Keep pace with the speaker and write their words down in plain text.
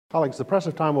Colleagues, the press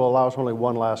of time will allow us only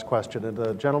one last question. And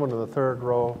the gentleman in the third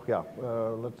row,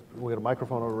 we'll get a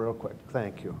microphone over real quick.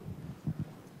 Thank you.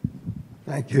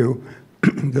 Thank you.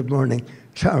 Good morning.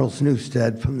 Charles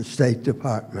Newstead from the State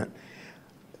Department.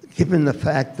 Given the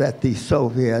fact that the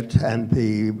Soviet and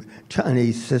the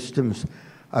Chinese systems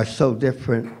are so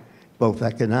different, both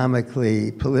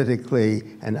economically, politically,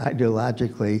 and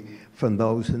ideologically from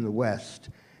those in the West,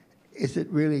 is it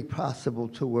really possible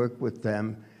to work with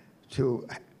them to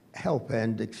help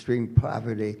end extreme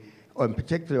poverty? Or in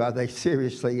particular, are they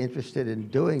seriously interested in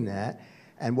doing that?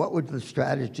 And what would the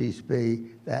strategies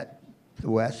be that the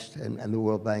West and the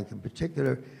World Bank in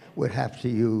particular would have to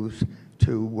use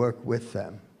to work with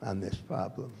them on this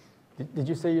problem? Did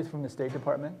you say you're from the State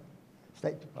Department?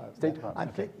 State Department. State Department.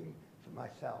 I'm thinking for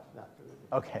myself, not for the...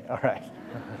 Okay, all right.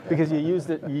 Because you used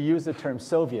the term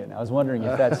Soviet, and I was wondering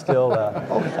if that's still...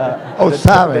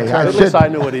 sorry. At least I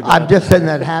knew what he meant. I'm just in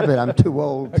that habit. I'm too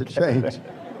old to change.